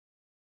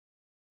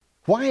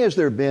Why has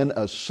there been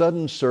a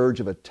sudden surge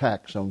of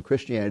attacks on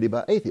Christianity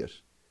by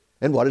atheists?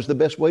 And what is the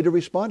best way to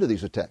respond to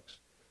these attacks?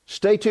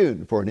 Stay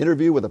tuned for an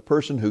interview with a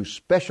person who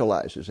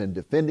specializes in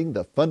defending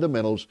the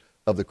fundamentals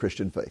of the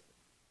Christian faith.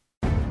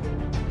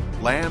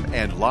 Lamb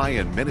and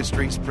Lion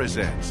Ministries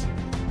presents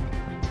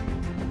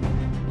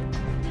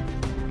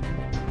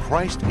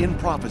Christ in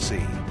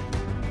Prophecy,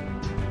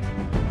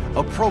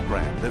 a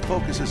program that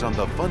focuses on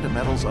the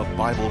fundamentals of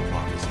Bible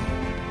prophecy,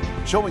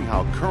 showing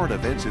how current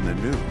events in the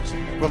news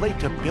relate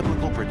to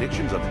biblical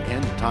predictions of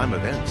end-time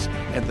events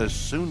and the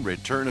soon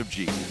return of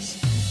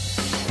Jesus.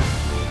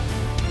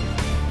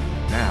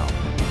 Now,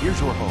 here's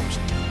your host,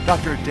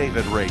 Dr.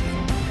 David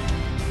Reagan.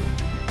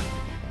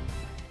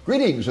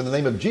 Greetings in the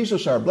name of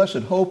Jesus, our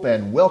blessed hope,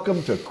 and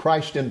welcome to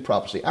Christ in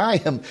Prophecy.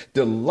 I am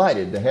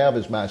delighted to have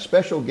as my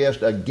special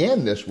guest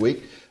again this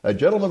week a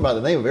gentleman by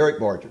the name of Eric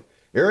Barger.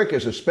 Eric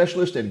is a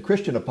specialist in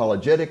Christian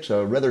apologetics,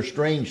 a rather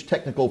strange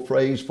technical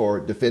phrase for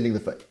defending the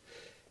faith.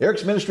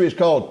 Eric's ministry is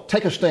called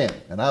Take a Stand,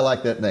 and I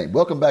like that name.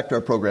 Welcome back to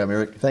our program,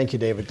 Eric. Thank you,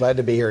 David. Glad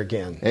to be here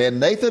again. And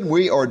Nathan,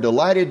 we are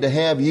delighted to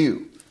have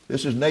you.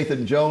 This is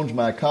Nathan Jones,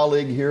 my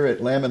colleague here at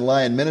Lamb and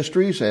Lion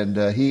Ministries,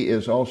 and he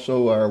is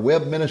also our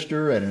web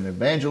minister and an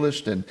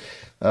evangelist, and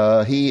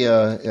he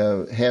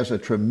has a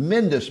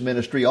tremendous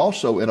ministry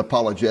also in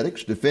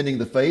apologetics, defending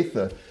the faith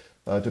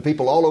to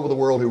people all over the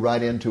world who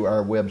write into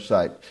our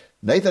website.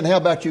 Nathan, how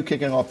about you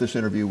kicking off this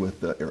interview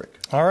with Eric?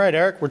 All right,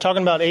 Eric, we're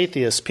talking about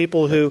atheists,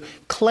 people who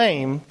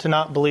claim to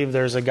not believe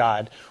there's a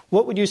God.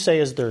 What would you say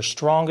is their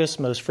strongest,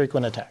 most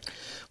frequent attack?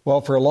 Well,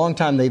 for a long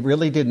time, they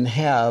really didn't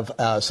have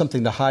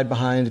something to hide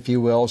behind, if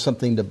you will,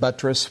 something to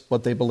buttress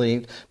what they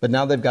believed. But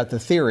now they've got the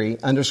theory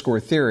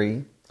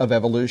of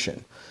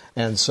evolution.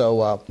 And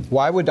so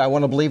why would I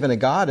want to believe in a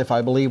God if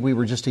I believe we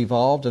were just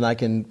evolved and I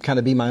can kind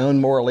of be my own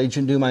moral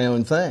agent, do my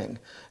own thing?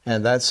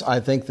 And that's,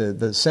 I think,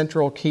 the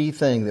central key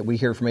thing that we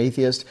hear from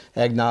atheists,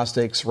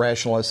 agnostics,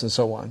 rationalists, and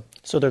so on.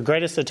 So their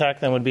greatest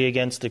attack then would be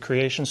against the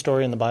creation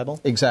story in the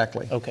Bible?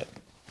 Exactly. Okay.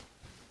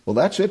 Well,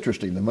 that's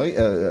interesting,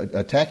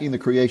 attacking the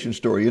creation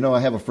story. You know, I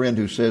have a friend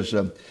who says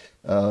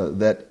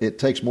that it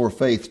takes more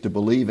faith to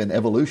believe in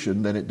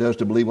evolution than it does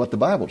to believe what the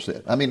Bible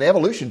said. I mean,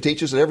 evolution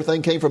teaches that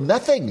everything came from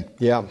nothing.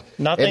 Yeah.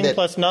 Nothing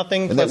plus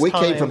nothing and plus that we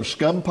time. came from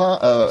scum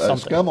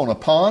on a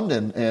pond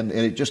and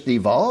it just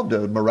evolved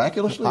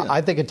miraculously.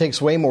 I think it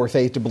takes way more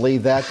faith to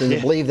believe that than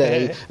to believe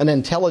that an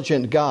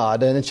intelligent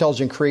God, an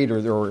intelligent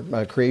creator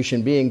or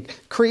creation being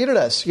created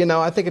us. You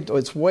know, I think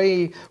it's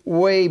way,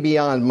 way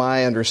beyond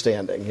my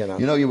understanding. You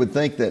know, you would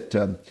think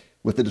that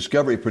with the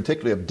discovery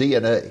particularly of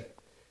DNA,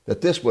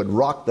 that this would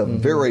rock the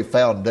very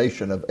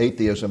foundation of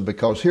atheism,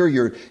 because here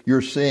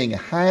you're seeing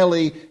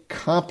highly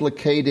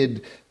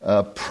complicated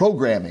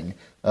programming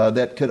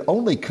that could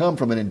only come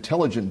from an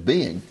intelligent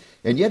being,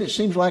 and yet it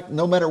seems like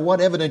no matter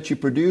what evidence you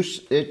produce,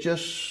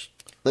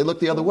 they look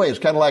the other way. It's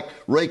kind of like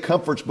Ray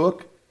Comfort's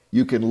book.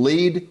 You can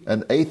lead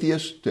an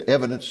atheist to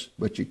evidence,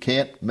 but you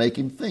can't make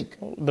him think.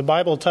 The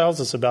Bible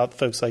tells us about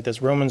folks like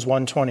this, Romans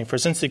 1:20. For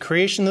since the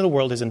creation of the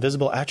world, his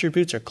invisible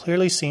attributes are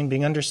clearly seen,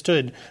 being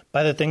understood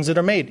by the things that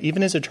are made,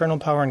 even his eternal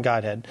power and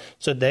Godhead.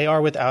 So they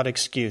are without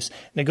excuse.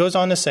 And it goes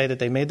on to say that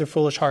they made their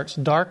foolish hearts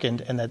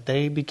darkened and that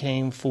they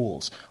became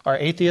fools. Are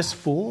atheists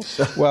fools?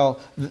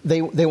 Well,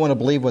 they want to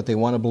believe what they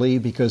want to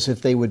believe, because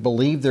if they would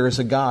believe there is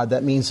a God,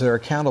 that means they're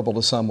accountable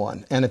to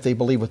someone. And if they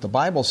believe what the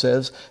Bible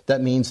says,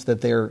 that means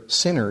that they're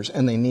sinners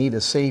and they need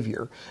a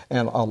Savior.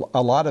 And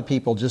a lot of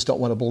people just don't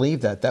want to believe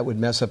that. That would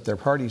mess up their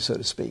party, so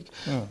to speak.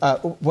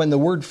 When the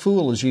word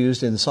fool is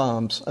used in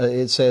Psalms,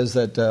 it says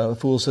that a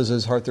fool says in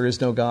his heart there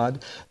is no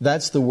God.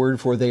 That's the word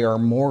for they are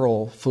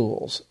moral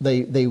fools.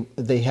 They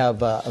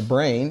have a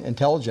brain,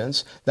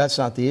 intelligence. That's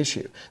not the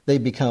issue. They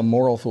become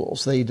moral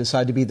fools. They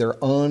decide to be their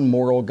own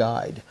moral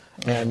guide.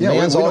 And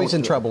man's always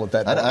in trouble at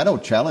that point. I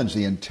don't challenge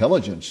the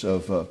intelligence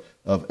of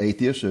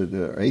atheists.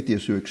 There are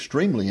atheists who are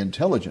extremely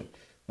intelligent.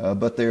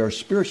 But they are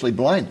spiritually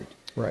blinded.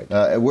 Right.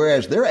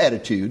 Whereas their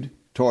attitude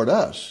toward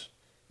us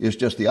is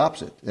just the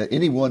opposite.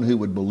 Anyone who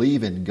would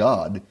believe in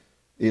God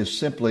is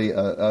simply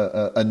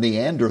a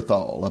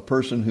Neanderthal, a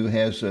person who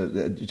has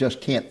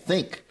just can't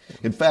think.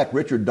 In fact,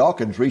 Richard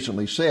Dawkins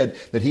recently said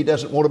that he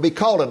doesn't want to be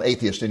called an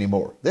atheist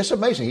anymore. That's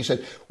amazing. He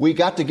said, we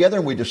got together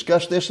and we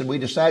discussed this and we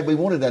decided we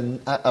wanted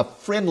a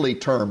friendly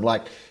term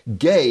like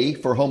gay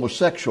for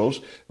homosexuals.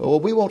 Well,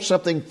 we want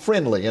something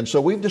friendly. And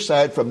so we've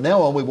decided from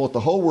now on we want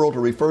the whole world to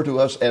refer to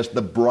us as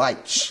the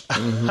brights,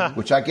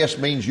 which I guess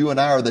means you and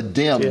I are the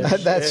dims.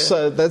 That's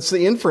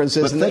the inference,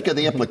 isn't it? But think of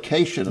the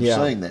implication of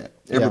saying that.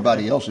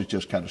 Everybody else is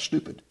just kind of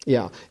stupid.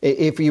 Yeah.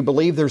 If you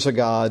believe there's a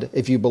God,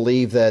 if you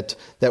believe that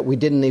we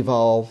didn't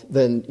evolve,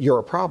 then you're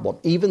a problem,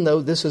 even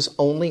though this is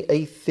only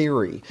a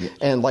theory. Yes.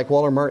 And like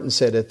Walter Martin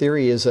said, a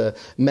theory is a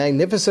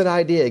magnificent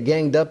idea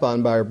ganged up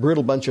on by a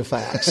brutal bunch of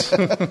facts.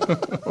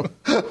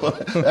 Well,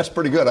 that's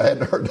pretty good. I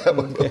hadn't heard that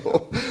one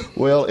before.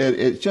 Well,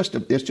 it's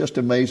just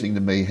amazing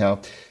to me how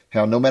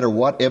how no matter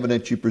what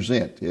evidence you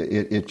present,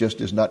 it just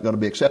is not going to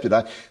be accepted.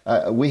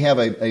 We have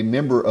a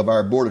member of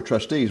our board of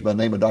trustees by the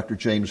name of Dr.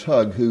 James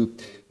Hugg, who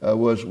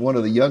was one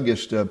of the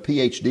youngest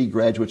PhD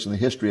graduates in the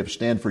history of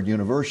Stanford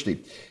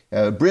University.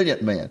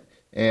 Brilliant man.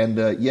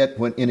 And yet,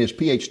 when in his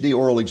PhD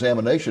oral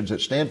examinations at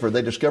Stanford,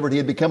 they discovered he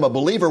had become a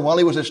believer while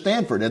he was at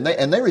Stanford, and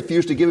they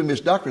refused to give him his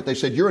doctorate. They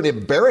said, "You're an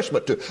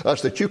embarrassment to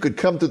us that you could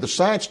come through the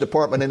science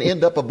department and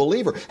end up a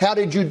believer. How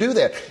did you do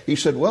that?" He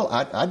said, "Well,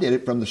 I did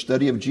it from the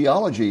study of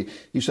geology."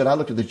 He said, "I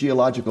looked at the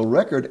geological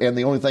record, and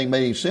the only thing that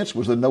made any sense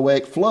was the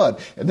Noahic flood.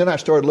 And then I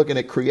started looking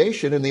at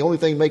creation, and the only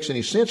thing that makes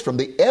any sense from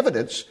the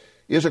evidence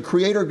is a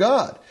creator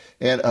God."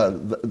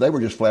 And they were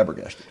just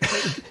flabbergasted.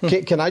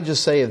 Can I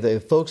just say, if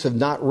the folks have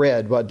not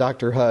read what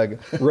Dr. Hugg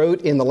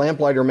wrote in the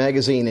Lamplighter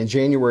magazine in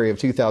January of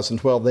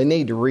 2012, they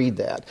need to read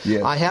that.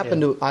 Yes.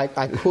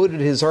 I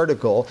quoted his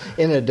article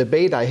in a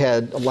debate I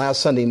had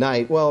last Sunday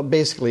night. Well,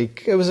 basically,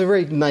 it was a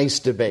very nice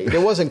debate.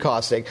 It wasn't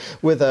caustic,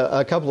 with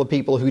a couple of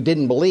people who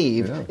didn't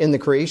believe in the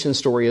creation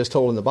story as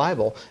told in the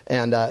Bible.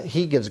 And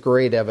he gives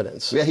great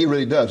evidence. Yeah, he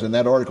really does. In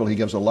that article, he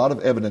gives a lot of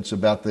evidence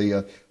about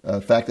the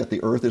fact that the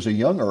earth is a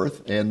young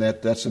earth, and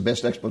that's the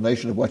best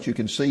explanation of what you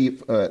can see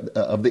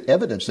of the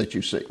evidence that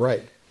you see.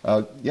 Right.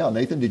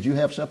 Nathan, did you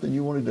have something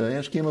you wanted to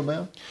ask him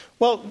about?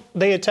 Well,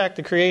 they attack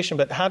the creation,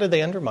 but how did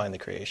they undermine the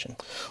creation?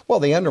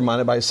 Well, they undermine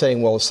it by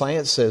saying, well,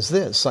 science says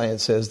this,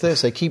 science says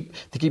this. They keep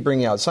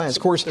bringing out science.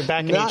 Of course, they're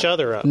backing each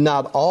other up.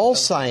 Not all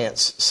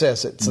science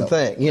says it's the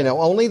thing.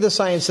 Only the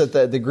science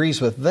that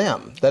agrees with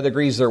them, that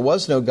agrees there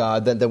was no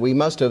God, that we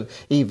must have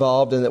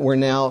evolved, and that we're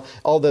now,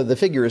 although the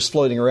figure is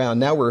floating around,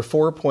 now we're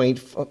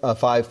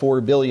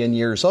 4.54 billion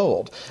years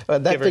old.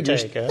 That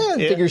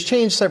figure's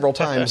changed several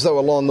times, though,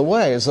 along the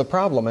way is the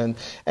problem,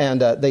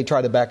 and they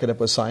try to back it up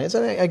with science.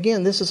 And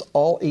again, this is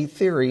all a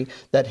theory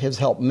that has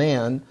helped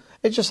man.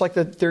 It's just like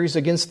the theories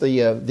against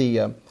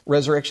the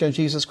resurrection of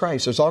Jesus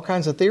Christ. There's all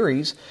kinds of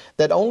theories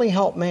that only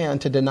help man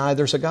to deny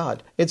there's a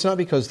God. It's not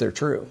because they're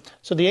true.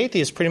 So the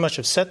atheists pretty much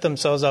have set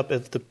themselves up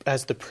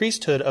as the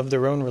priesthood of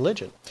their own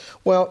religion.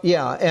 Well,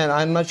 yeah, and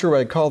I'm not sure what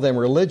I'd call them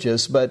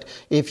religious, but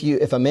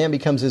if a man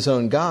becomes his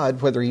own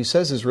God, whether he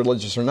says he's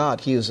religious or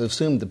not, he has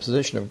assumed the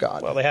position of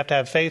God. Well, they have to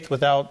have faith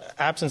without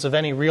absence of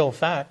any real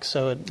facts.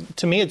 So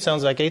to me, it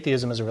sounds like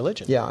atheism is a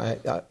religion. Yeah,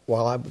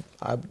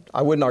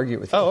 I wouldn't argue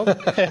with you. Oh,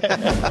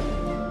 okay.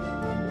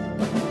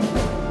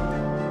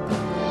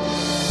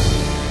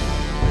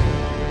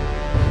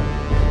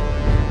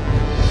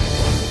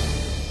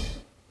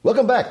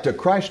 Welcome back to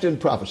Christ in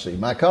Prophecy.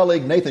 My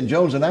colleague Nathan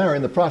Jones and I are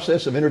in the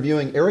process of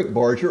interviewing Eric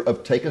Barger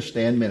of Take a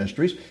Stand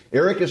Ministries.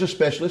 Eric is a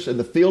specialist in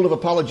the field of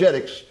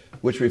apologetics,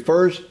 which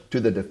refers to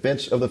the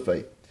defense of the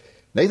faith.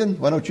 Nathan,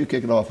 why don't you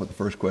kick it off with the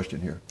first question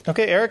here?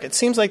 Okay, Eric, it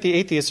seems like the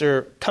atheists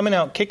are coming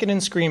out kicking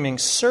and screaming,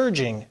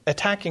 surging,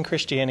 attacking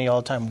Christianity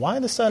all the time. Why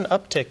the sudden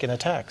uptick in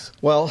attacks?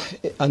 Well,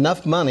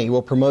 enough money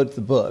will promote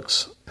the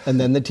books and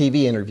then the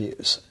TV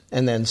interviews.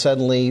 And then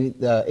suddenly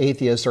the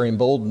atheists are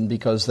emboldened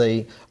because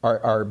they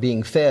are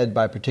being fed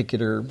by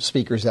particular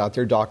speakers out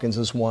there. Dawkins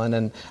is one,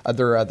 and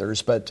there are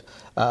others. But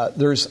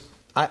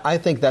I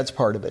think that's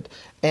part of it.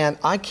 And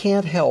I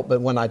can't help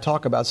but when I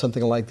talk about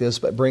something like this,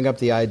 but bring up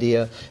the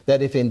idea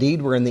that if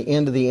indeed we're in the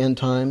end of the end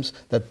times,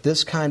 that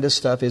this kind of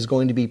stuff is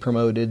going to be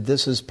promoted.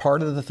 This is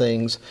part of the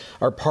things,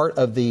 or part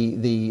of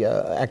the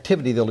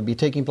activity that will be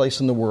taking place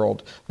in the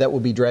world that will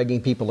be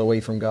dragging people away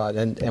from God.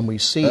 And we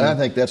see... I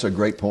think that's a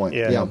great point.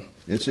 Yeah.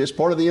 It's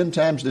part of the end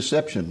times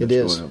deception. It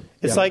is.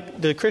 It's like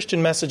the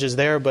Christian message is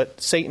there,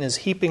 but Satan is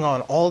heaping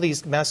on all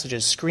these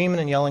messages, screaming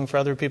and yelling for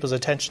other people's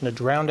attention to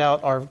drown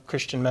out our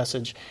Christian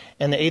message.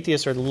 And the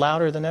atheists are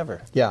louder than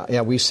ever.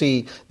 Yeah, we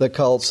see the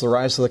cults, the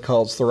rise of the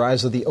cults, the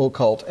rise of the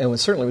occult, and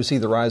certainly we see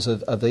the rise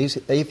of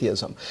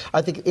atheism.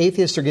 I think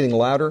atheists are getting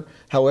louder.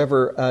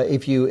 However,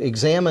 if you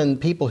examine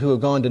people who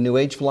have gone to New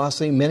Age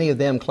philosophy, many of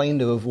them claim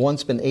to have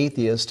once been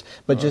atheists,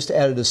 but just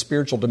added a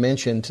spiritual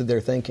dimension to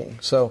their thinking.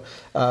 So,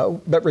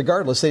 but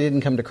regardless, they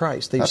didn't come to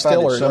Christ. They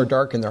still are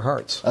dark in their hearts.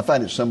 I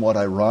find it somewhat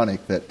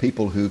ironic that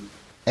people who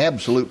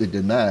absolutely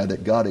deny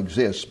that God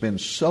exists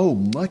spend so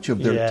much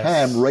of their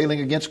time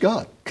railing against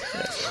God.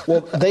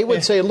 Well, they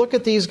would say, look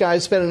at these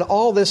guys spending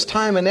all this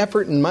time and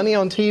effort and money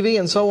on TV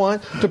and so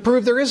on to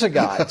prove there is a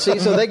God. See,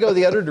 so they go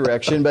the other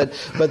direction, but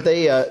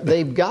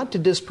they've got to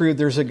disprove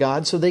there's a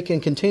God so they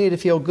can continue to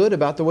feel good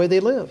about the way they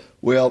live.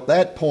 Well,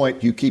 that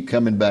point you keep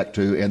coming back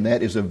to, and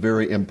that is a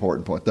very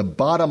important point. The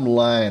bottom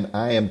line,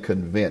 I am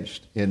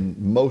convinced, in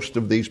most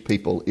of these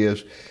people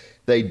is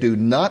they do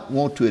not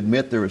want to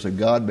admit there is a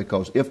God,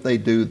 because if they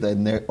do,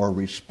 then they are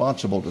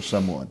responsible to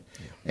someone.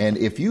 And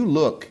if you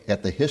look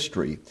at the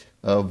history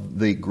of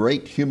the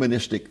great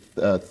humanistic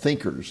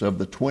thinkers of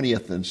the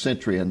 20th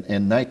century and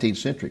 19th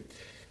century,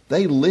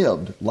 they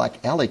lived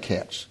like alley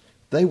cats.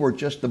 They were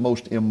just the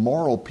most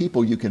immoral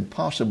people you can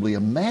possibly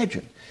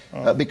imagine.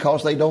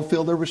 Because they don't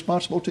feel they're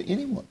responsible to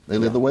anyone. They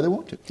live the way they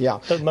want to. Yeah.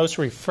 The most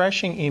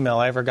refreshing email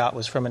I ever got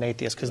was from an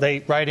atheist, because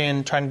they write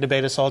in trying to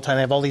debate us all the time.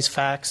 They have all these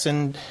facts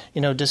and,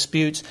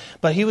 disputes.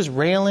 But he was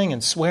railing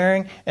and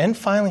swearing, and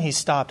finally he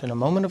stopped in a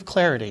moment of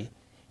clarity.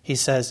 He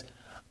says,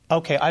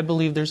 okay, I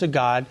believe there's a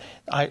God.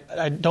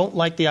 I don't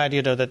like the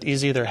idea, though, that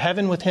he's either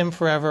heaven with him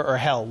forever or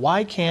hell.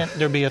 Why can't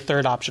there be a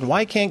third option?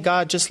 Why can't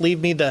God just leave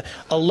me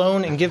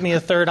alone and give me a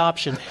third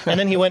option? And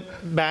then he went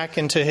back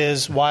into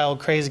his wild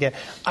craze again.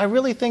 I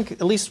really think,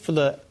 at least for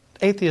the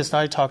atheists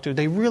I talk to,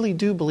 they really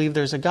do believe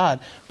there's a God,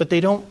 but they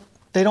don't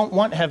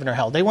want heaven or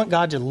hell. They want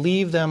God to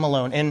leave them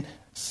alone. And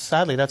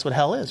sadly, that's what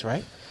hell is,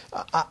 right?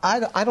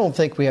 I don't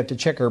think we have to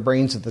check our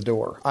brains at the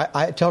door.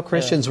 I tell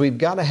Christians we've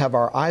got to have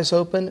our eyes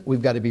open,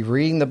 we've got to be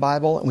reading the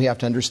Bible, and we have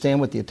to understand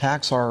what the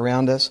attacks are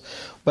around us.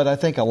 But I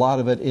think a lot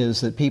of it is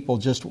that people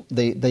just,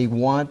 they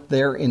want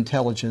their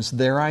intelligence,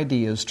 their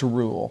ideas to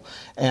rule.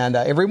 And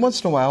every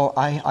once in a while,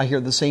 I hear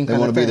the same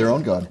kind of thing. They want to be their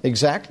own God.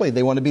 Exactly.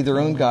 They want to be their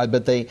own God.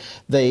 But they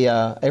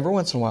every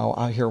once in a while,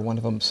 I hear one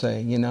of them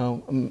say,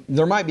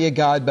 there might be a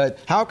God, but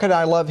how could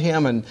I love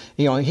him? And,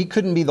 he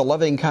couldn't be the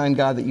loving, kind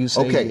God that you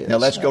say he is. Now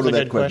let's go to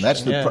that question.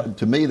 That's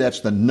to me,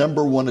 that's the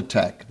number one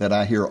attack that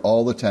I hear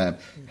all the time.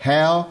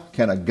 How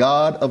can a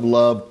God of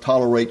love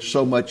tolerate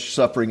so much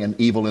suffering and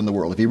evil in the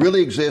world? If he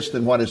really exists,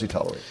 then why does he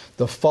tolerate?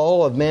 The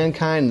fall of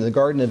mankind in the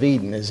Garden of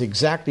Eden is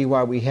exactly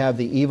why we have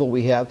the evil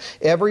we have.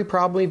 Every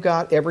problem we've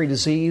got, every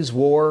disease,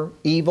 war,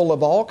 evil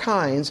of all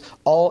kinds,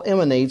 all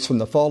emanates from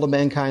the fall of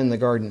mankind in the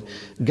garden.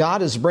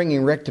 God is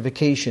bringing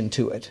rectification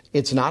to it.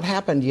 It's not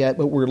happened yet,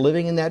 but we're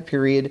living in that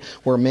period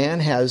where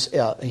man has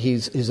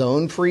his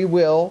own free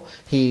will,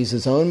 he's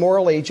his own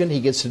moral agent,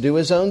 he gets to do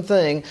his own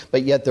thing,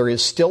 but yet there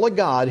is still a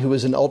God who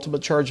is in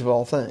ultimate charge of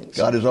all things.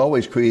 God has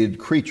always created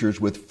creatures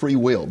with free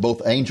will,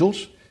 both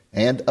angels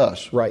and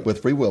us, right,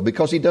 with free will,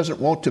 because he doesn't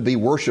want to be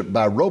worshipped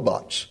by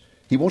robots.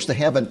 He wants to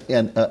have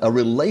a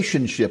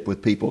relationship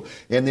with people,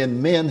 and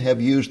then men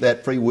have used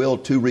that free will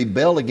to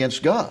rebel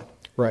against God.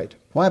 Right.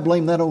 Why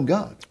blame that on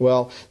God?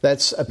 Well,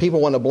 that's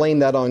people want to blame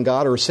that on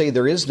God or say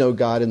there is no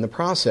God in the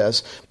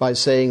process by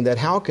saying that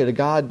how could a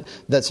God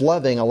that's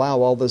loving allow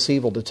all this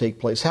evil to take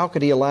place? How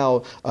could he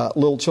allow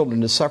little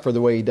children to suffer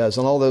the way he does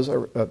and all those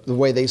the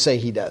way they say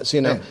he does?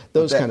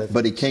 Those kind of things.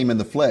 But he came in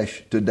the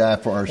flesh to die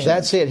for our sins.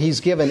 That's it.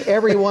 He's given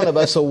every one of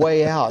us a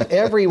way out.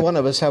 Every one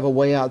of us have a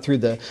way out through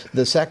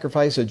the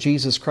sacrifice of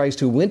Jesus Christ,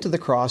 who went to the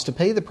cross to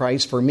pay the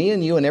price for me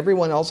and you and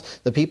everyone else,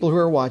 the people who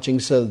are watching,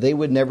 so they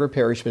would never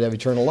perish but have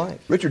eternal life.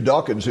 Richard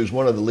Dawkins, who's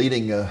one of the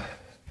leading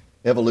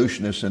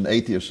evolutionists and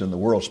atheists in the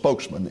world,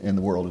 spokesman in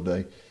the world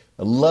today,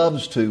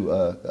 loves to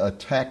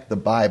attack the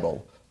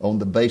Bible on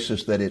the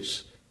basis that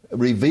it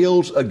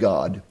reveals a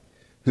God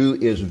who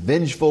is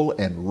vengeful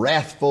and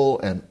wrathful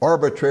and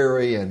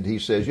arbitrary, and he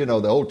says, the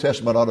Old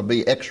Testament ought to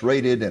be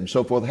X-rated and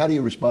so forth. How do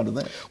you respond to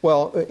that?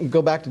 Well,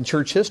 go back to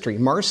church history.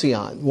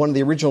 Marcion, one of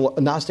the original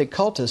Gnostic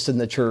cultists in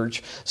the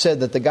church, said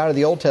that the God of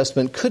the Old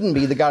Testament couldn't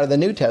be the God of the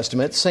New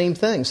Testament. Same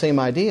thing, same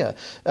idea.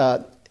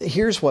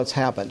 Here's what's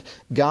happened.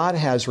 God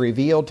has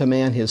revealed to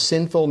man his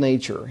sinful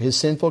nature, his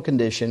sinful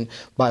condition,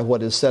 by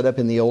what is set up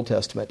in the Old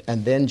Testament.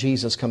 And then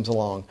Jesus comes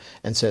along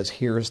and says,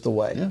 here's the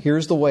way. Yeah.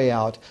 Here's the way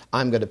out.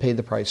 I'm going to pay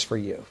the price for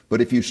you.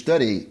 But if you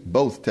study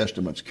both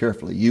Testaments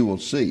carefully, you will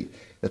see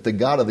that the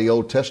God of the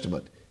Old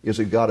Testament is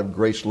a God of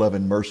grace, love,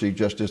 and mercy,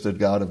 just as the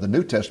God of the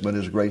New Testament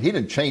is great. He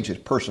didn't change his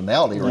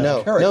personality or his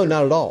character. No,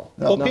 not at all.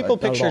 Well, people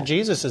picture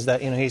Jesus as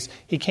that.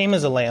 He came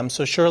as a lamb,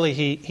 so surely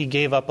he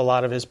gave up a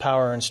lot of his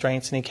power and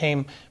strengths, and he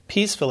came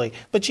peacefully.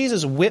 But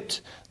Jesus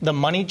whipped the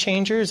money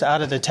changers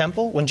out of the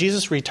temple. When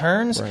Jesus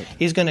returns,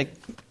 he's going to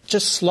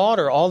just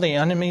slaughter all the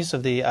enemies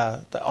of the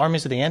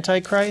armies of the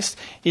Antichrist.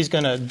 He's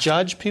going to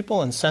judge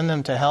people and send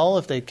them to hell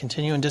if they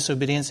continue in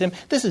disobedience to him.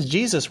 This is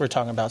Jesus we're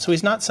talking about. So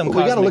he's not some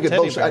cosmic teddy bear. We've got to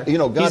look at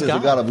both. God is a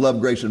God of love,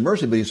 grace, and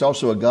mercy, but he's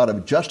also a God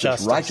of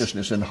justice.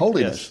 Righteousness, and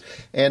holiness.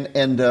 Yes.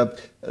 And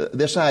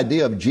this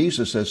idea of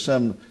Jesus as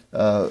some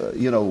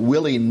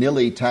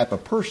willy-nilly type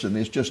of person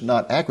is just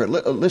not accurate.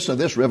 Listen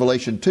to this,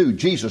 Revelation 2,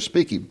 Jesus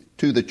speaking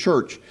to the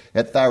church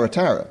at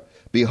Thyatira.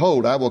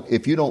 Behold, I will,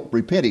 if you don't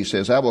repent, he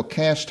says, I will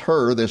cast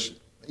her, this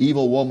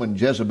evil woman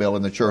Jezebel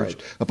in the church,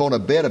 upon a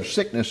bed of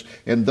sickness,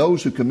 and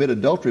those who commit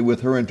adultery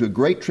with her into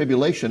great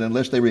tribulation,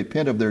 unless they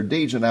repent of their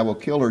deeds, and I will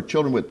kill her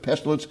children with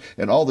pestilence,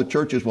 and all the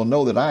churches will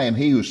know that I am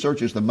he who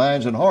searches the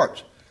minds and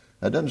hearts.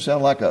 That doesn't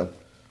sound like a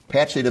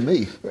patsy to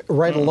me.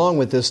 Right along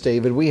with this,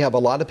 David, we have a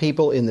lot of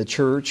people in the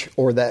church,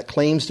 or that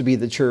claims to be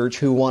the church,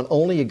 who want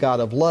only a God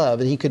of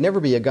love, and he could never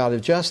be a God of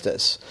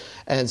justice.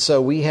 And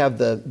so we have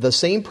the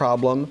same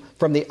problem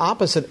from the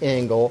opposite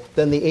angle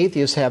than the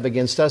atheists have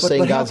against us,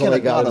 saying God's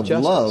only God of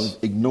justice. But how can a God of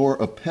love ignore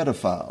a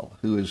pedophile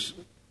who is,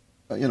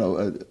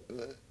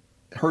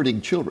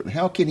 hurting children?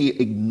 How can he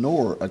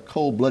ignore a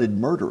cold-blooded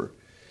murderer?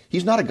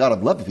 He's not a God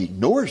of love if he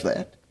ignores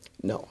that.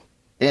 No.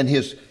 And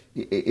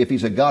if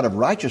he's a God of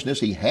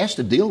righteousness, he has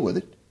to deal with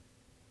it.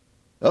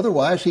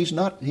 Otherwise, he's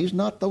not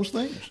those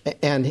things.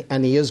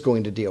 And he is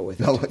going to deal with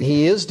it.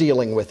 He is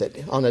dealing with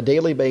it on a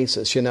daily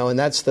basis, and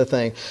that's the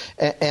thing.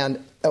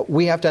 And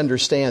we have to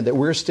understand that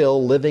we're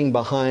still living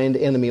behind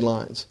enemy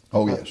lines.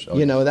 Oh, yes.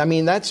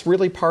 That's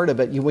really part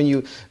of it. When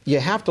you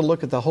have to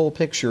look at the whole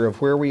picture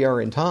of where we are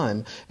in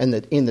time, and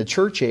that in the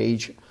church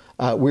age,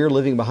 we're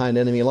living behind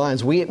enemy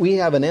lines. We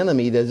have an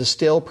enemy that is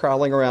still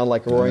prowling around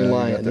like a roaring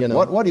lion. You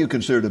know. What do you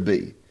consider to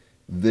be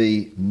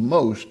the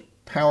most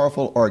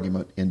powerful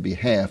argument in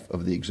behalf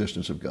of the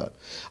existence of God?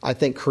 I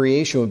think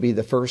creation would be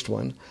the first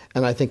one,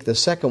 and I think the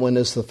second one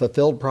is the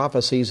fulfilled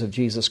prophecies of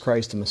Jesus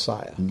Christ the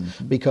Messiah,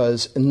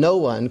 because no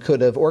one could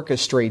have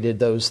orchestrated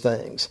those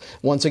things.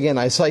 Once again,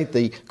 I cite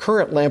the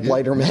current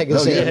Lamplighter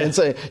magazine and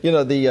say,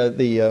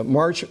 the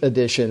March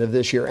edition of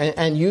this year,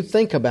 and you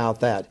think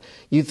about that.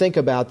 You think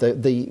about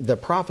the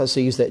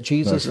prophecies that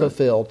Jesus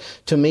fulfilled.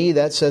 To me,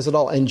 that says it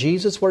all. And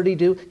Jesus, what did he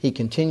do? He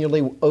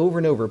continually, over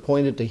and over,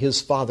 pointed to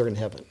his Father in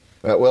heaven.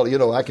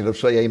 Well, I can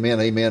say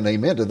amen, amen,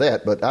 amen to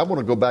that, but I want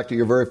to go back to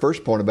your very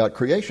first point about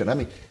creation. I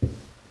mean,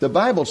 the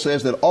Bible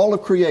says that all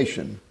of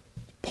creation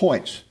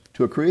points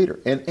to a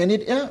creator, and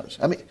it does.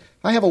 I mean,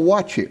 I have a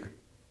watch here.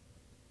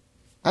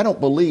 I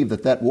don't believe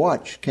that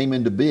watch came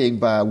into being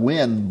by a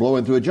wind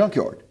blowing through a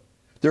junkyard.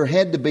 There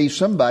had to be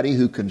somebody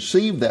who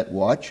conceived that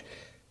watch,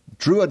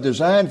 drew a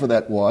design for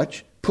that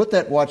watch, put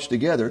that watch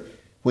together.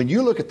 When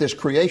you look at this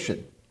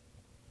creation,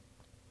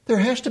 there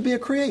has to be a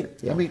creator.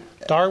 Yeah. I mean,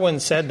 Darwin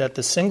said that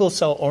the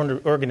single-cell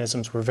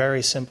organisms were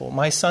very simple.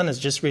 My son has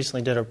just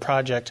recently did a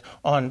project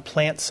on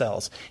plant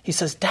cells. He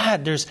says,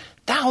 Dad, there's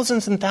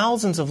thousands and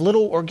thousands of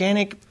little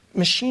organic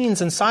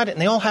machines inside it,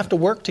 and they all have to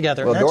work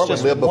together. Well,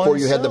 Darwin lived before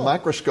you had the cell.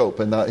 microscope,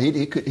 and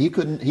he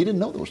didn't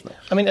know those things.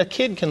 I mean, a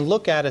kid can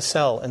look at a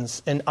cell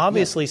and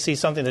obviously see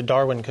something that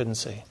Darwin couldn't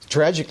see.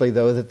 Tragically,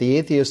 though, that the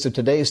atheists of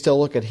today still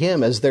look at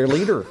him as their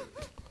leader.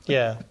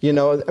 Yeah. You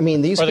know, I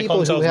mean, these Or they call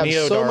people who have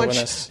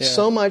themselves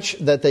so much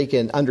that they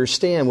can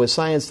understand with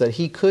science that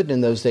he couldn't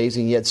in those days,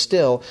 and yet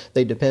still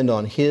they depend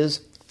on his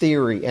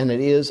theory, and it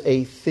is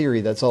a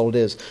theory. That's all it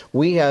is.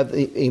 We have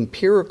the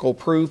empirical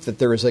proof that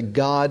there is a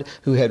God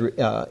who had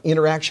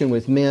interaction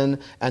with men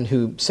and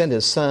who sent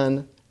his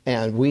son,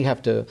 and we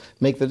have to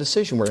make the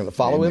decision. We're going to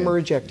follow him or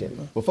reject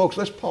him. Well, folks,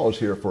 let's pause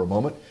here for a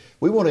moment.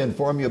 We want to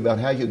inform you about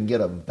how you can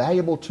get a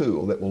valuable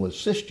tool that will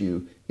assist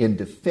you in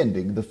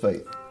defending the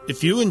faith.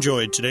 If you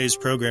enjoyed today's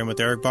program with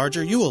Eric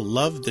Barger, you will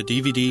love the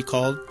DVD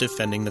called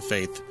Defending the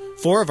Faith.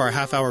 4 of our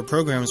half-hour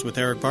programs with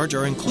Eric Barger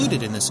are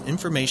included in this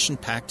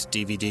information-packed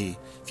DVD.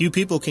 Few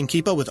people can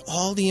keep up with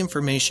all the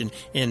information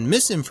and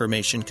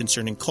misinformation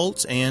concerning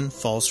cults and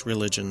false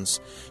religions.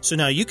 So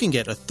now you can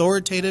get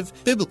authoritative,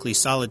 biblically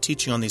solid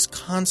teaching on these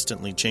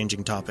constantly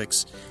changing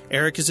topics.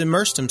 Eric has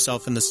immersed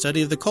himself in the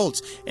study of the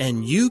cults,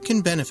 and you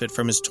can benefit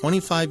from his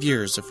 25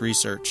 years of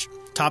research.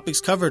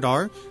 Topics covered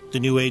are the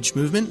New Age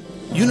movement,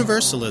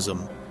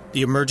 universalism,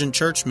 the emergent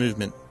church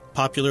movement,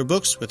 popular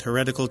books with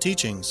heretical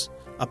teachings,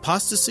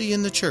 apostasy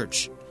in the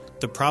church,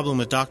 the problem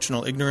with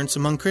doctrinal ignorance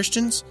among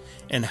Christians,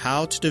 and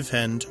how to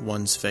defend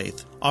one's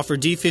faith. Offer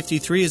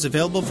D53 is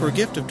available for a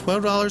gift of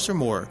 $12 or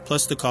more,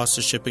 plus the cost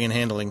of shipping and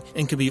handling,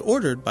 and can be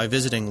ordered by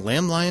visiting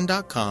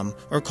lamblion.com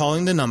or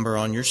calling the number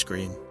on your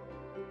screen.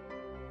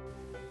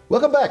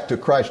 Welcome back to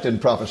Christ in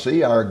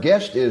Prophecy. Our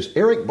guest is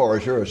Eric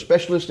Barger, a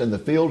specialist in the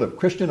field of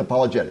Christian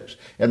apologetics.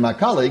 And my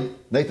colleague,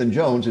 Nathan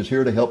Jones, is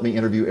here to help me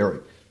interview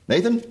Eric.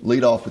 Nathan,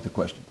 lead off with the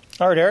question.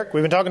 All right, Eric,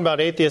 we've been talking about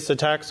atheist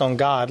attacks on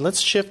God. Let's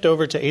shift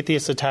over to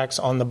atheist attacks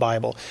on the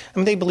Bible. I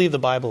mean, they believe the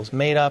Bible is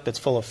made up, it's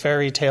full of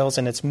fairy tales,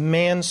 and it's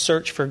man's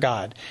search for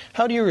God.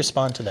 How do you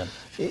respond to them?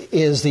 It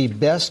is the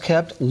best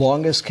kept,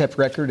 longest kept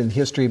record in the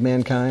history of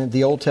mankind.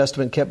 The Old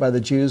Testament kept by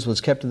the Jews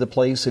was kept to the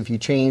place. If you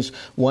changed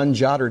one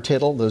jot or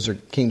tittle, those are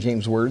King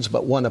James words,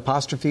 but one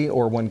apostrophe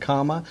or one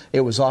comma,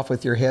 it was off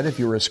with your head if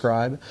you were a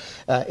scribe.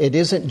 It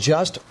isn't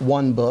just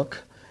one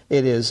book.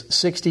 It is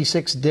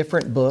 66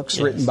 different books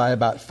written by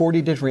about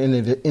 40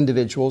 different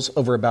individuals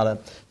over about a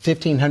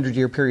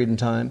 1,500-year period in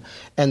time.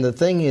 And the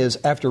thing is,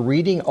 after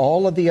reading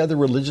all of the other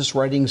religious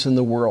writings in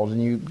the world,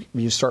 and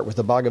you start with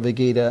the Bhagavad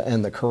Gita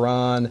and the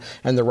Quran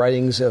and the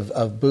writings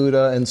of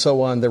Buddha and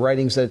so on, the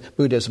writings that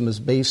Buddhism is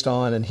based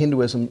on and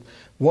Hinduism,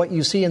 what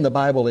you see in the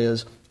Bible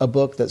is a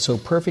book that so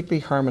perfectly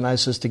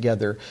harmonizes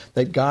together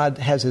that God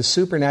has his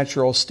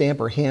supernatural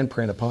stamp or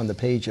handprint upon the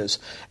pages.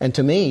 And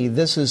to me,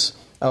 this is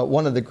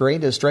one of the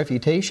greatest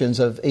refutations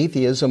of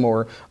atheism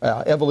or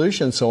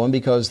evolution and so on,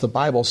 because the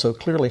Bible so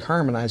clearly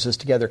harmonizes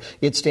together.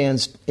 It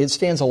stands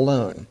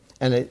alone.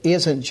 And it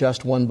isn't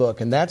just one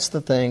book. And that's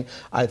the thing,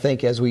 I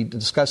think, as we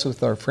discuss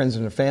with our friends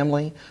and our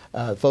family,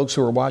 folks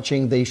who are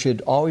watching, they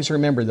should always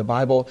remember the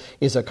Bible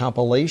is a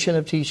compilation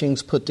of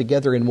teachings put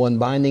together in one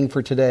binding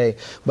for today,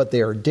 but they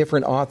are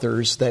different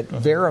authors that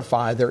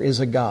verify there is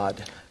a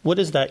God. What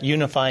is that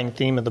unifying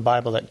theme of the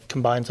Bible that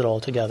combines it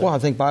all together? Well, I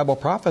think Bible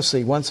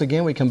prophecy, once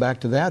again, we come back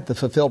to that, the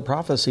fulfilled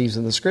prophecies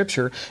in the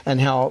Scripture, and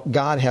how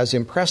God has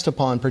impressed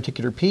upon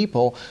particular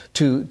people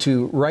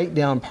to write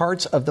down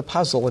parts of the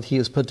puzzle that he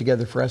has put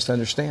together for us to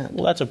understand.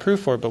 Well, that's a proof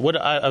for it, but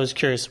I was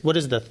curious, what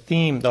is the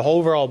theme, the whole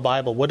overall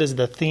Bible, what is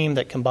the theme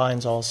that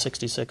combines all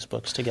 66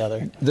 books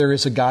together? There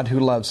is a God who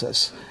loves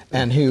us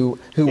and who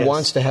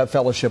wants to have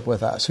fellowship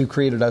with us, who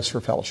created us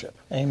for fellowship.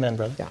 Amen,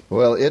 brother. Yeah.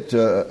 Well,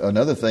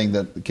 another thing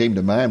that came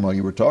to mind while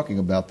you were talking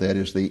about that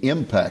is the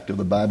impact of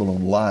the Bible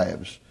on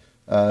lives.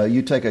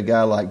 You take a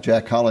guy like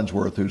Jack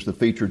Hollingsworth, who's the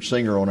featured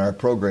singer on our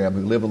program,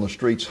 who lived on the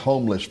streets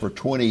homeless for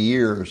 20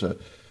 years,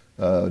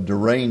 a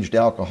deranged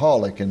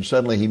alcoholic, and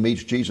suddenly he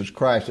meets Jesus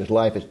Christ. His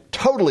life is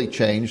totally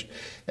changed.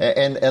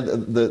 And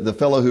the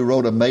fellow who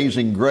wrote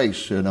Amazing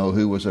Grace,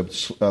 who was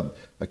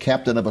a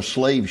captain of a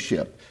slave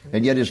ship,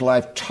 and yet his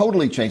life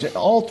totally changed. And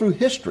all through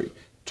history,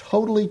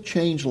 totally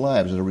changed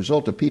lives as a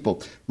result of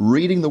people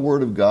reading the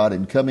Word of God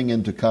and coming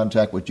into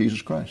contact with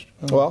Jesus Christ.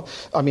 Well,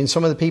 I mean,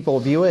 some of the people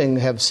viewing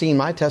have seen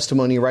my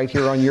testimony right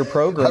here on your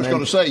program. I was going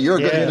to say, you're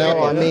a good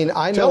example. I mean,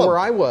 I know where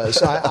I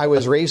was. I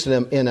was raised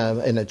in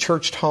a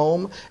churched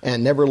home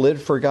and never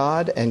lived for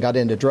God, and got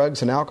into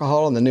drugs and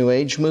alcohol and the New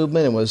Age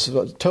movement, and was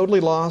totally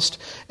lost,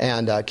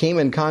 and came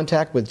in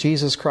contact with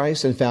Jesus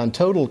Christ and found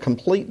total,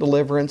 complete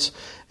deliverance.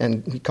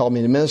 And he called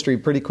me to ministry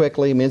pretty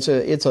quickly. I mean,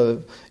 it's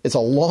a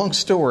long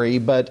story,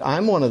 but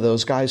I'm one of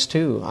those guys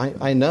too.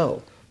 I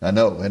know. I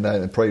know, and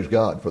I praise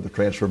God for the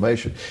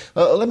transformation.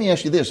 Let me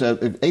ask you this.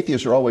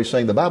 Atheists are always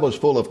saying the Bible is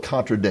full of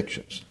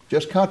contradictions.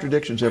 Just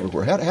contradictions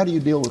everywhere. How do you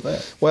deal with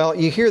that? Well,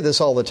 you hear this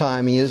all the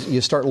time.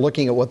 You start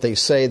looking at what they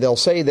say. They'll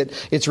say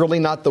that it's really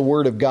not the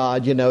Word of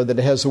God, that it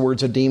has the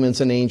words of demons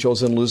and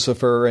angels and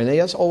Lucifer. And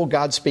yes,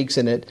 God speaks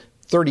in it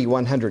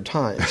 3,100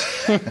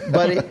 times.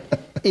 But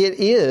it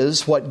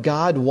is what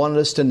God wanted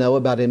us to know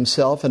about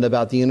Himself and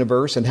about the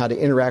universe and how to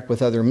interact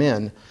with other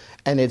men.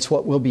 And it's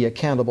what we'll be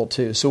accountable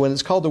to. So when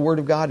it's called the Word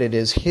of God, it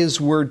is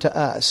His Word to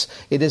us.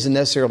 It isn't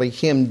necessarily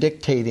Him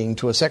dictating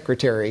to a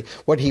secretary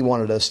what He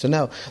wanted us to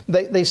know.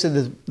 They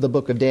say the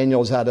book of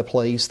Daniel is out of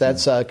place.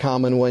 That's a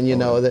common one,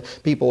 that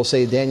people will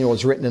say Daniel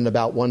was written in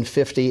about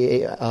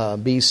 150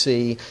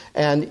 BC.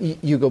 And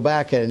you go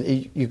back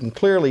and you can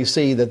clearly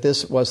see that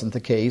this wasn't the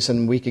case.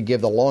 And we could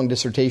give the long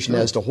dissertation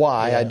as to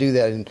why. Yeah. I do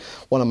that in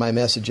one of my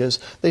messages.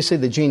 They say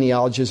the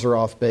genealogies are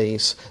off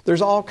base.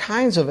 There's all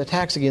kinds of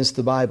attacks against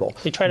the Bible.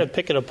 They try to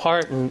pick it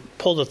apart and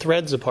pull the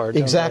threads apart.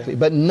 Exactly.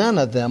 But none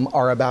of them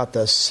are about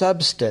the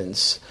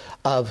substance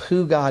of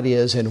who God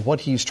is and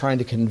what He's trying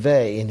to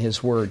convey in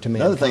His Word to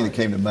mankind. Another thing that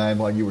came to mind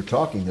while you were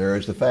talking there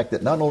is the fact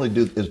that not only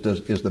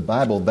is the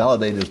Bible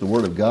validated as the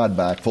Word of God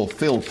by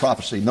fulfilled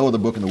prophecy. No other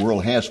book in the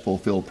world has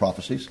fulfilled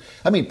prophecies.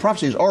 I mean,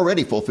 prophecies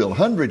already fulfilled,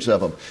 hundreds of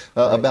them,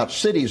 about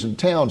cities and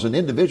towns and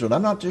individuals.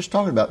 I'm not just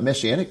talking about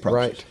messianic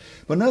prophecies.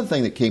 Right. But another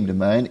thing that came to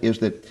mind is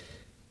that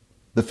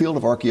the field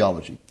of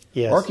archaeology.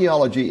 Yes.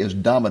 Archaeology is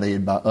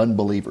dominated by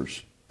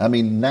unbelievers. I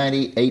mean,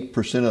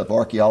 98% of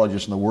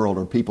archaeologists in the world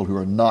are people who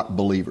are not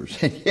believers.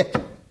 And yet,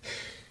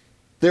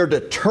 they're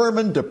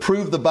determined to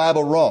prove the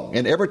Bible wrong.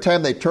 And every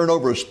time they turn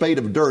over a spade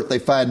of dirt, they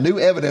find new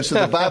evidence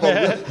that the Bible...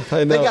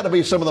 They got to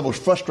be some of the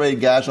most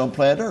frustrated guys on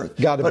planet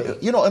Earth. Got to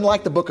be.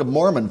 Unlike the Book of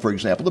Mormon, for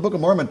example. The Book of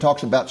Mormon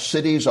talks about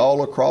cities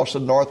all across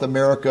North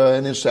America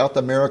and in South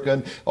America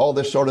and all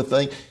this sort of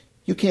thing.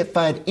 You can't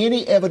find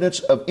any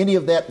evidence of any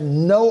of that,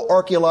 no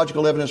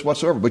archaeological evidence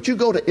whatsoever. But you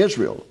go to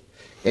Israel,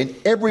 and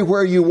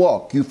everywhere you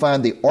walk, you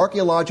find the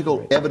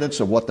archaeological evidence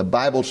of what the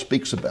Bible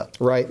speaks about.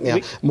 Right. Yeah.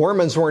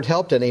 Mormons weren't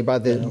helped any by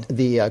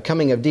the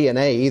coming of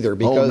DNA either,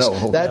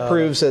 because that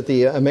proves that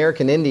the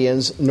American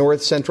Indians,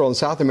 North, Central, and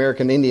South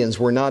American Indians,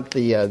 were not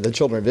the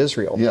children of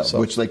Israel. Yeah, so.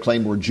 Which they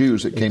claimed were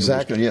Jews that came to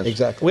this country. Yes.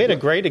 Exactly. We had a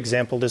great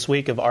example this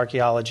week of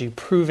archaeology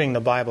proving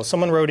the Bible.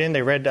 Someone wrote in,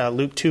 they read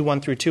Luke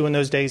 2:1-2. In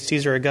those days,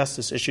 Caesar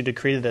Augustus issued a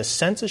decree that a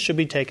census should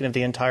be taken of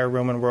the entire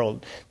Roman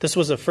world. This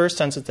was the first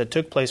census that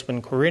took place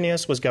when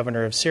Quirinius was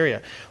governor of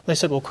Syria. They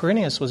said, well,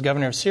 Quirinius was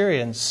governor of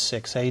Syria in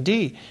 6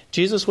 A.D.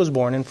 Jesus was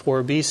born in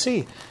 4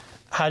 B.C.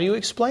 How do you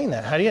explain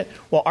that?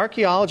 Well,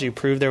 archaeology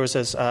proved there was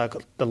this,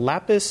 the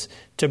lapis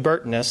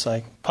tiburtinus.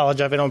 I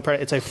apologize if I don't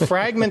pronounce it. It's a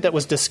fragment that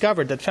was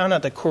discovered that found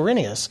out that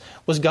Quirinius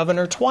was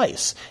governor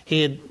twice.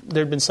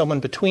 There'd been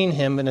someone between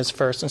him and his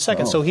first and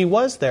second. So he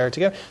was there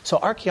together. So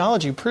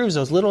archaeology proves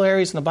those little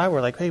areas in the Bible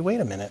were like, hey, wait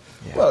a minute.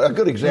 Yeah. Well, a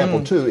good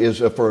example, too, is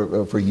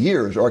for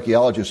years,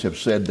 archaeologists have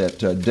said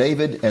that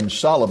David and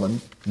Solomon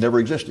never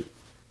existed,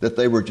 that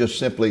they were just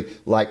simply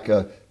like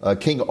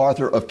King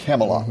Arthur of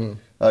Camelot. Mm-hmm.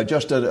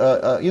 Just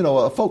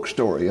a folk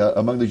story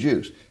among the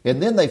Jews.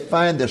 And then they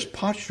find this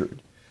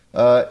potsherd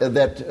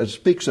that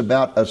speaks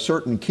about a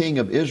certain king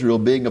of Israel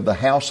being of the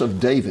house of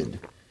David.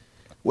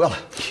 Well,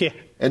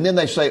 and then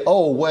they say,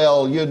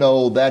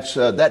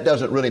 that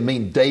doesn't really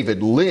mean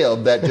David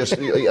lived. That just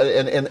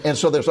and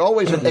so there's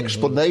always an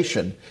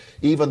explanation,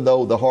 even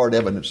though the hard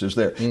evidence is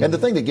there. Mm-hmm. And the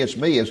thing that gets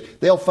me is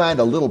they'll find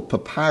a little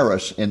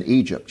papyrus in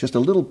Egypt, just a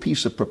little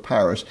piece of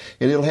papyrus,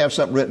 and it'll have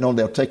something written on it.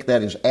 They'll take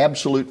that as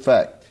absolute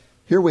fact.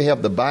 Here we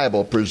have the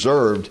Bible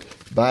preserved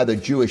by the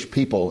Jewish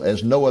people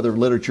as no other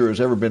literature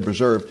has ever been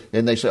preserved,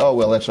 and they say,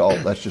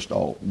 that's just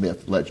all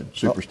myth, legend,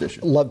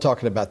 superstition. Love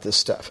talking about this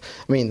stuff.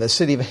 I mean, the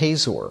city of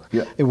Hazor,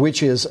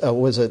 which was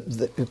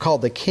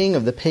called the king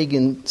of the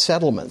pagan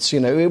settlements.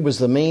 It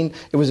was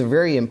a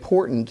very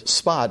important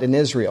spot in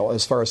Israel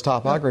as far as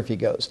topography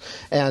goes.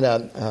 And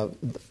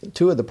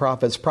two of the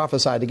prophets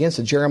prophesied against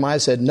it.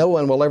 Jeremiah said, no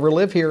one will ever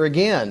live here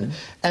again.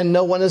 And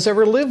no one has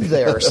ever lived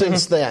there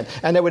since then.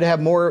 And it would have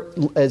more,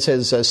 it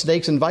says,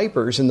 snakes and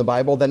vipers in the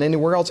Bible than anywhere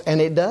anywhere else, and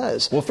it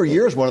does. Well, for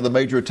years, one of the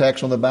major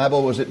attacks on the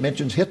Bible was it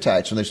mentions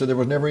Hittites, and they said there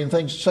was never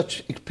anything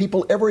such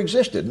people ever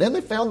existed. And then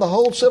they found the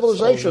whole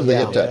civilization of the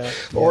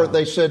Hittites. Or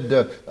they said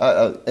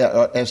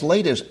as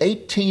late as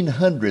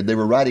 1800, they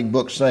were writing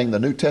books saying the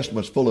New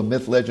Testament's full of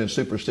myth, legend, and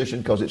superstition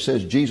because it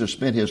says Jesus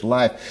spent his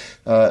life,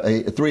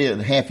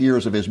 3.5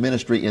 years of his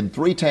ministry in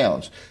 3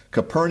 towns,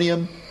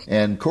 Capernaum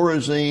and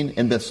Chorazin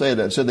and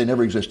Bethsaida. It said they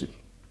never existed.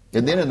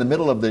 And then in the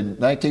middle of the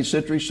 19th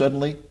century,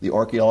 suddenly the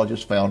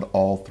archaeologists found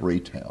all 3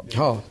 towns.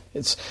 Oh,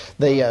 it's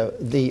the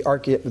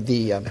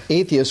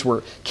atheists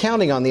were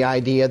counting on the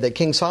idea that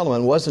King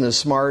Solomon wasn't as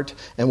smart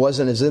and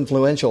wasn't as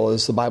influential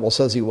as the Bible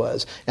says he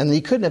was, and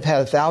he couldn't have had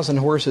 1,000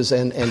 horses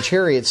and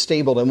chariots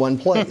stabled in one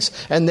place.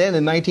 And then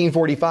in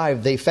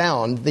 1945, they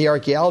found the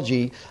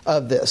archaeology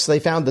of this. They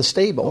found the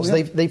stables. Oh,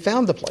 yeah. They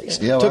found the place.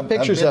 Yeah, took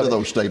pictures I've been of to it.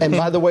 those stables. And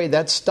by the way,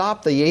 that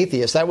stopped the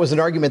atheists. That was an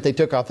argument they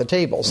took off the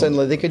table.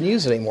 Suddenly they couldn't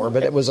use it anymore.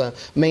 But it was a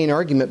main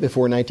argument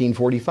before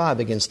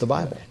 1945 against the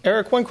Bible.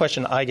 Eric, one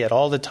question I get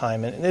all the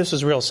time, and this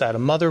is real sad. A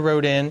mother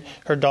wrote in,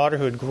 her daughter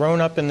who had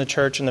grown up in the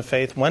church and the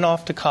faith, went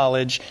off to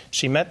college.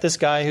 She met this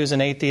guy who's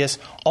an atheist.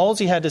 All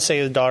he had to say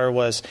to the daughter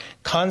was,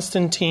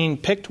 Constantine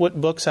picked what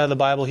books out of the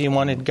Bible he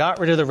wanted, got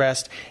rid of the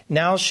rest.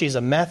 Now she's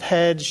a meth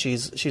head.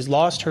 She's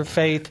lost her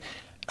faith.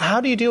 How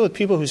do you deal with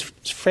people whose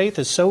faith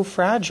is so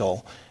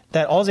fragile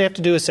that all they have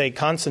to do is say,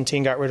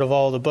 Constantine got rid of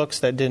all the books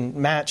that didn't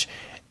match?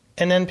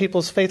 And then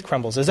people's faith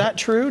crumbles. Is that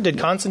true? Did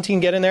Constantine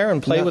get in there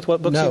and play with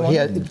what books he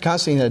wanted? No,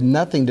 Constantine had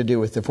nothing to do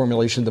with the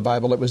formulation of the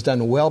Bible. It was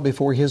done well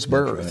before his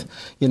birth.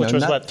 Right. Which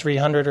was,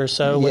 300 or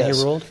so when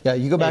he ruled? Yeah,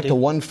 you go back to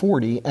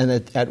 140, and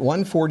at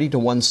 140 to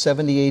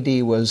 170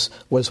 AD was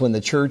when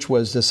the church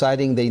was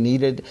deciding they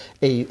needed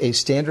a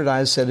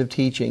standardized set of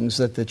teachings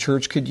that the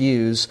church could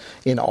use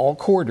in all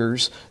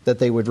quarters that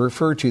they would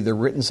refer to, the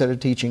written set of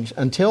teachings.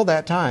 Until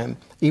that time,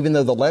 even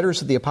though the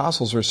letters of the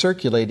apostles were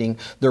circulating,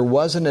 there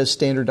wasn't a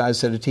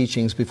standardized set of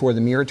teachings before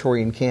the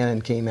Muratorian canon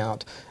came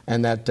out.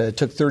 And that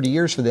took 30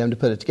 years for them to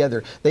put it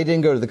together. They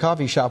didn't go to the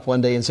coffee shop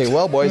one day and say,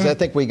 well, boys, I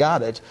think we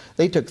got it.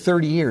 They took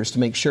 30 years to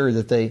make sure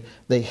that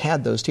they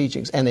had those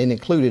teachings. And it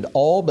included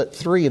all but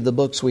 3 of the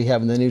books we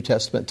have in the New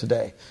Testament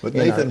today. But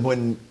Nathan,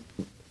 when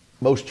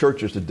most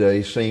churches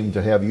today seem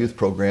to have youth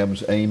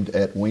programs aimed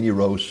at weenie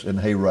roasts and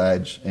hay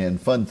rides and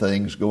fun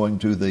things, going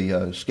to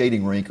the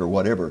skating rink or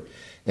whatever,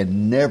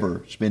 and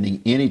never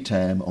spending any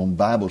time on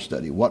Bible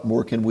study, what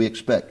more can we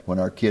expect when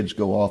our kids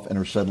go off and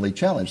are suddenly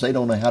challenged? They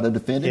don't know how to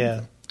defend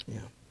it.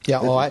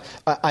 Yeah, well,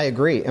 I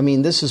agree. I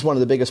mean, this is one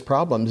of the biggest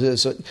problems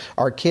is that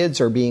our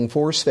kids are being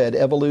force-fed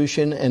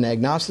evolution and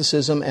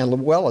agnosticism as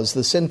well as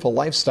the sinful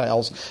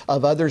lifestyles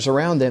of others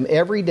around them.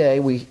 Every day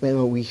we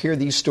hear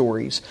these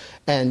stories,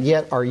 and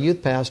yet our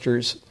youth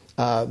pastors,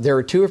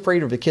 they're too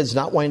afraid of the kids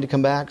not wanting to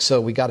come back, so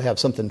we got to have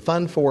something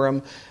fun for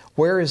them.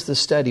 Where is the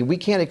study? We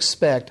can't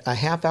expect a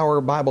half-hour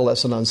Bible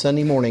lesson on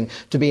Sunday morning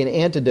to be an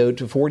antidote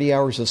to 40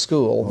 hours of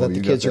school that the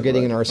kids are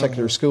getting in our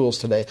secular schools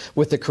today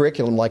with the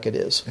curriculum like it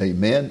is.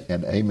 Amen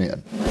and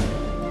amen.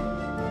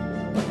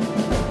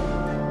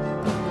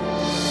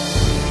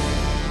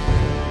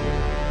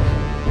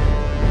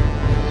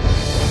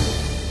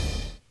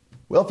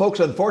 Well, folks,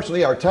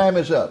 unfortunately, our time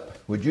is up.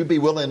 Would you be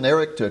willing,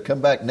 Eric, to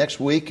come back next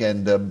week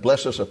and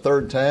bless us a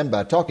third time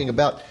by talking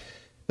about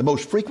the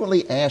most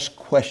frequently asked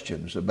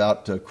questions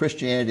about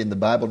Christianity in the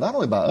Bible, not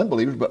only by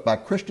unbelievers, but by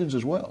Christians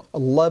as well? I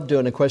love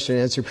doing a question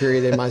and answer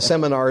period in my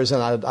seminars,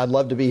 and I'd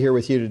love to be here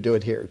with you to do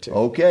it here, too.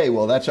 Okay,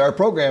 well, that's our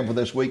program for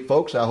this week,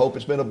 folks. I hope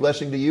it's been a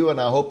blessing to you, and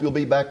I hope you'll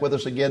be back with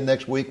us again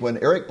next week when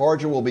Eric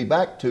Barger will be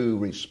back to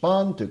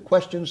respond to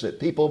questions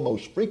that people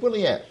most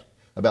frequently ask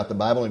about the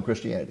Bible and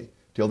Christianity.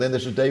 Till then,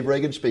 this is Dave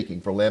Reagan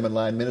speaking for Lamb and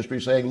Lion Ministry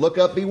saying, look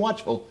up, be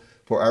watchful,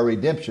 for our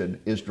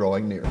redemption is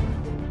drawing near.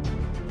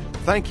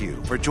 Thank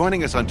you for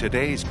joining us on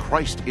today's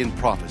Christ in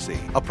Prophecy,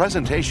 a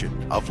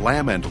presentation of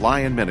Lamb and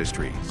Lion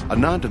Ministries, a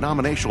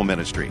non-denominational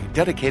ministry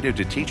dedicated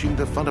to teaching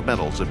the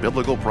fundamentals of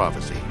biblical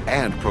prophecy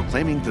and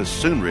proclaiming the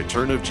soon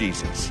return of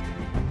Jesus.